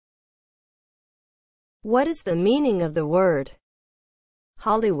What is the meaning of the word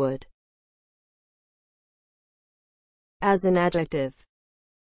Hollywood? As an adjective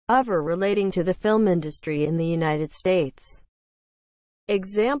of or relating to the film industry in the United States.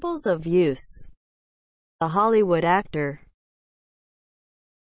 Examples of use: a Hollywood actor.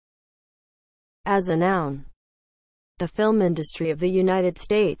 As a noun, the film industry of the United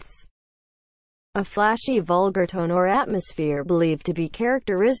States. A flashy, vulgar tone or atmosphere believed to be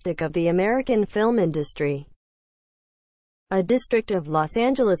characteristic of the American film industry. A district of Los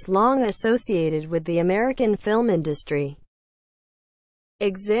Angeles long associated with the American film industry.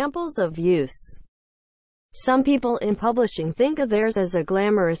 Examples of use: some people in publishing think of theirs as a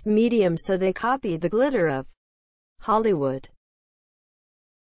glamorous medium, so they copy the glitter of Hollywood.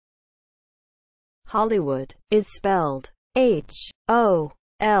 Hollywood is spelled H-O-L-L-Y-W-O-O-D.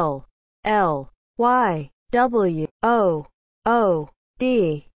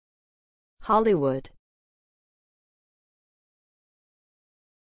 Hollywood.